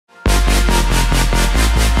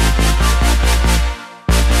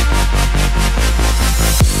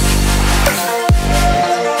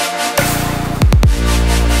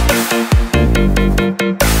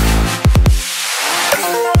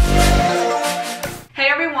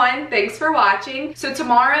everyone, thanks for watching. So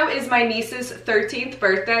tomorrow is my niece's 13th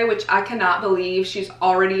birthday, which I cannot believe she's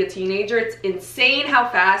already a teenager. It's insane how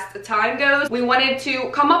fast the time goes. We wanted to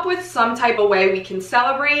come up with some type of way we can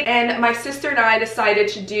celebrate, and my sister and I decided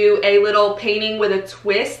to do a little painting with a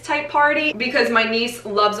twist type party because my niece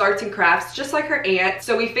loves arts and crafts just like her aunt.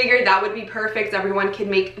 So we figured that would be perfect. Everyone can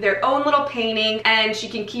make their own little painting and she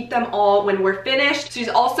can keep them all when we're finished. She's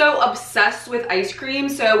also obsessed with ice cream,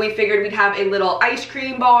 so we figured we'd have a little ice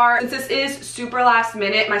cream bar. Since this is super last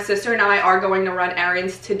minute, my sister and I are going to run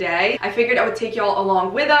errands today. I figured I would take y'all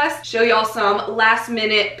along with us, show y'all some last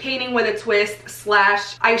minute painting with a twist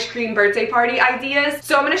slash ice cream birthday party ideas.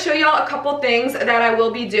 So I'm going to show y'all a couple things that I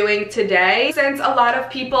will be doing today. Since a lot of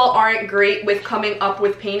people aren't great with coming up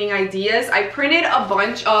with painting ideas, I printed a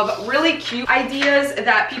bunch of really cute ideas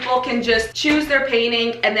that people can just choose their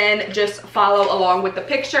painting and then just follow along with the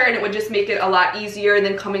picture, and it would just make it a lot easier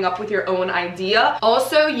than coming up with your own idea.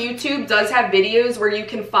 Also, YouTube does have videos where you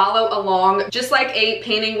can follow along just like a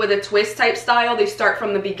painting with a twist type style. They start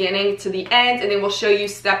from the beginning to the end and they will show you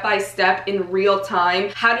step by step in real time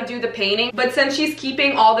how to do the painting. But since she's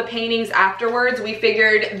keeping all the paintings afterwards, we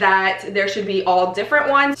figured that there should be all different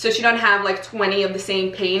ones so she doesn't have like 20 of the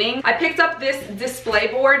same painting. I picked up this display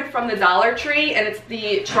board from the Dollar Tree and it's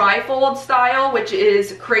the trifold style, which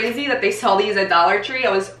is crazy that they sell these at Dollar Tree.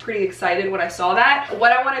 I was pretty excited when I saw that.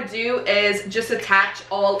 What I want to do is just attach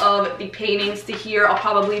all of the paintings to here. I'll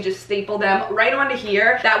probably just staple them right onto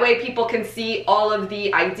here. That way people can see all of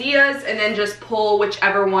the ideas and then just pull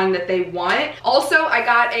whichever one that they want. Also, I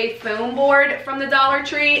got a foam board from the Dollar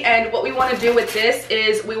Tree, and what we want to do with this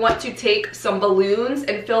is we want to take some balloons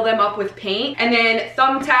and fill them up with paint and then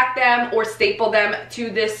thumbtack them or staple them to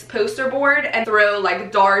this poster board and throw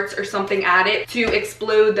like darts or something at it to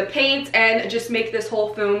explode the paint and just make this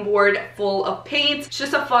whole foam board full of paint. It's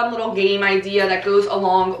just a fun little game idea that goes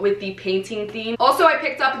along with the painting theme. Also, I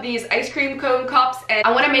picked up these ice cream cone cups and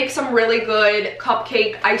I want to make some really good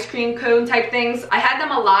cupcake ice cream cone type things. I had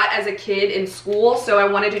them a lot as a kid in school, so I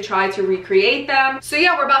wanted to try to recreate them. So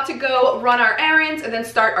yeah, we're about to go run our errands and then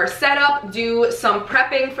start our setup, do some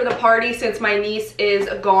prepping for the party. Since my niece is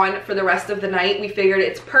gone for the rest of the night, we figured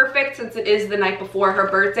it's perfect since it is the night before her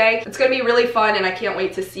birthday. It's gonna be really fun and I can't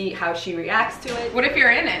wait to see how she reacts to it. What if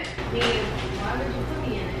you're in it? Why would you put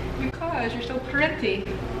me in it? Because you're so pretty.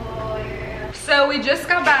 Oh, yeah. So we just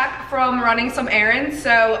got back from running some errands,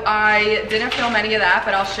 so I didn't film any of that,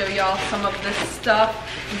 but I'll show y'all some of the stuff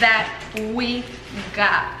that we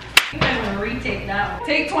got. You might want to retake that one.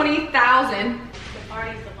 Take 20,000. The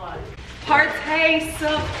party supplies. Party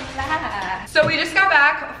supply. So we just got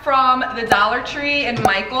back from the Dollar Tree and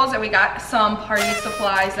Michael's and we got some party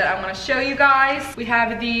supplies that I want to show you guys. We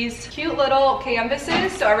have these cute little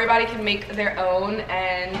canvases so everybody can make their own,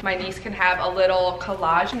 and my niece can have a little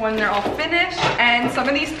collage when they're all finished. And some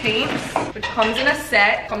of these paints, which comes in a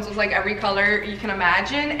set, comes with like every color you can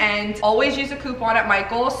imagine, and always use a coupon at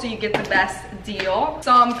Michael's so you get the best deal.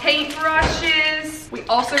 Some paint brushes. We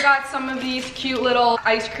also got some of these cute little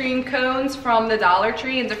ice cream cones from the Dollar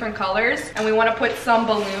Tree in different colors, and we want to put some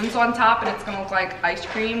balloons on top and it's gonna look like ice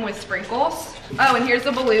cream with sprinkles. Oh, and here's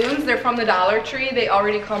the balloons. They're from the Dollar Tree. They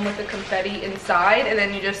already come with the confetti inside, and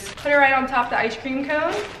then you just put it right on top of the ice cream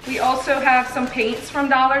cone. We also have some paints from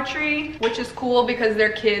Dollar Tree, which is cool because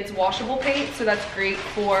they're kids washable paint, so that's great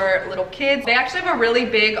for little kids. They actually have a really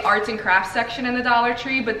big arts and crafts section in the Dollar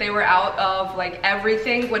Tree, but they were out of like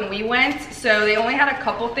everything when we went, so they only had a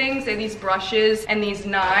couple things. They have these brushes and these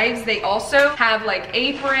knives. They also have like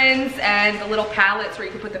aprons and the little palettes where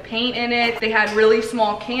you can put the paint in it. They had really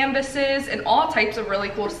small canvases and all types of really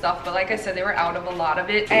cool stuff, but like I said, they were out of a lot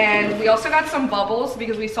of it. And we also got some bubbles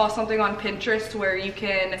because we saw something on Pinterest where you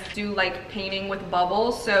can do like painting with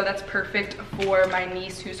bubbles, so that's perfect for my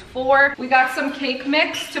niece who's 4. We got some cake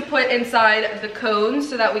mix to put inside the cones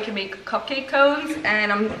so that we can make cupcake cones,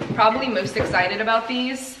 and I'm probably most excited about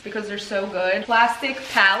these because they're so good. Plastic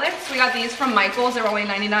palettes, we got these from Michael's. They're only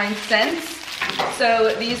 99 cents.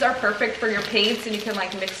 So these are perfect for your paints and you can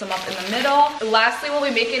like mix them up in the middle. Lastly, we'll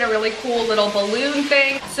be making a really cool little balloon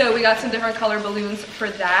thing. So we got some different color balloons for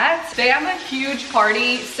that. They have a huge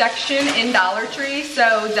party section in Dollar Tree,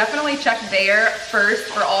 so definitely check there first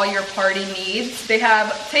for all your party needs. They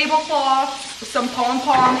have tablecloths, some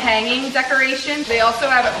pom-pom hanging decorations. They also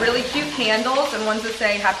have really cute candles and ones that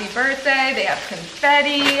say happy birthday. They have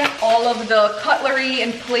confetti, all of the cutlery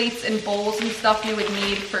and plates and bowls and stuff you would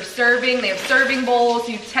need for serving. They have serving bowls,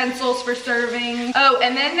 utensils for serving. Oh,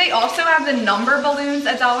 and then they also have the number balloons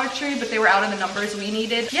at Dollar Tree, but they were out of the numbers we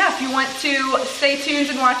needed. Yeah, if you want to stay tuned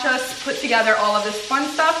and watch us put together all of this fun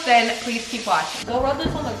stuff, then please keep watching. Go rub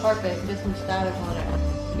this on the carpet, get some static on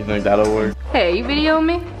it. You think that'll work? Hey, you videoing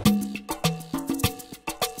me?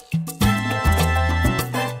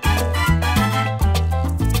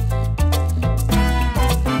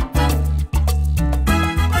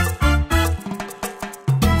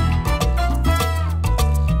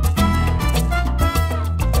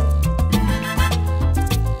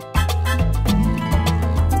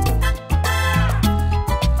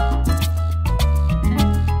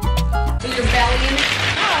 Your belly in it?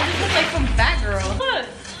 Oh, this looks like some fat girl. Look.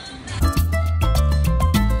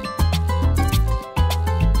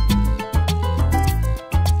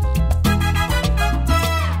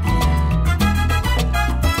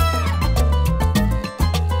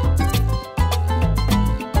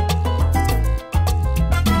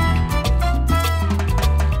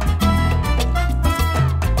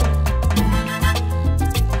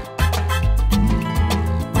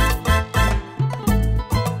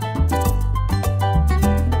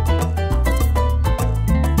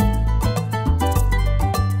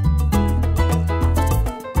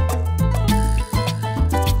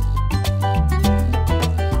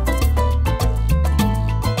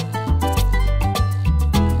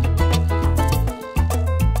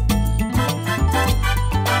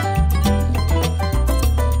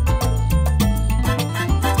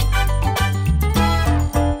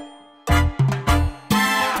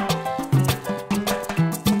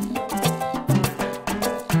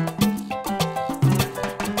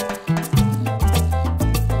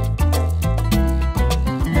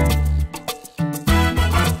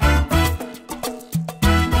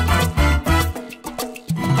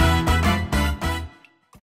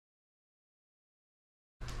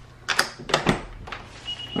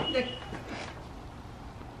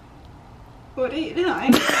 What are you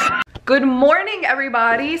doing? Good morning,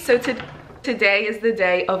 everybody. So today is the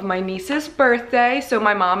day of my niece's birthday. So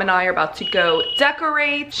my mom and I are about to go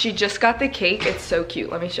decorate. She just got the cake. It's so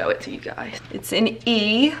cute. Let me show it to you guys. It's an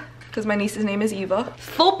E because my niece's name is Eva.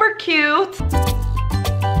 Super cute.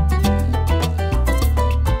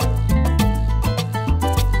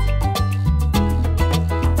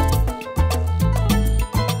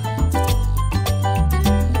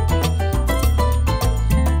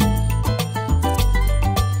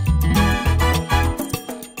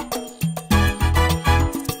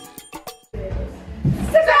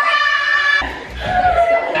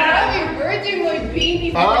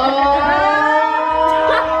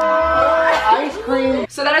 Ice cream.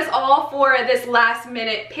 So that is all for this last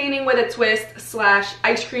minute painting with a twist /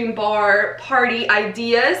 ice cream bar party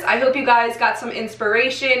ideas. I hope you guys got some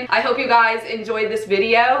inspiration. I hope you guys enjoyed this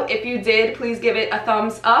video. If you did, please give it a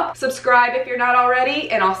thumbs up. Subscribe if you're not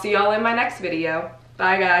already, and I'll see y'all in my next video.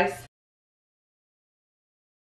 Bye, guys.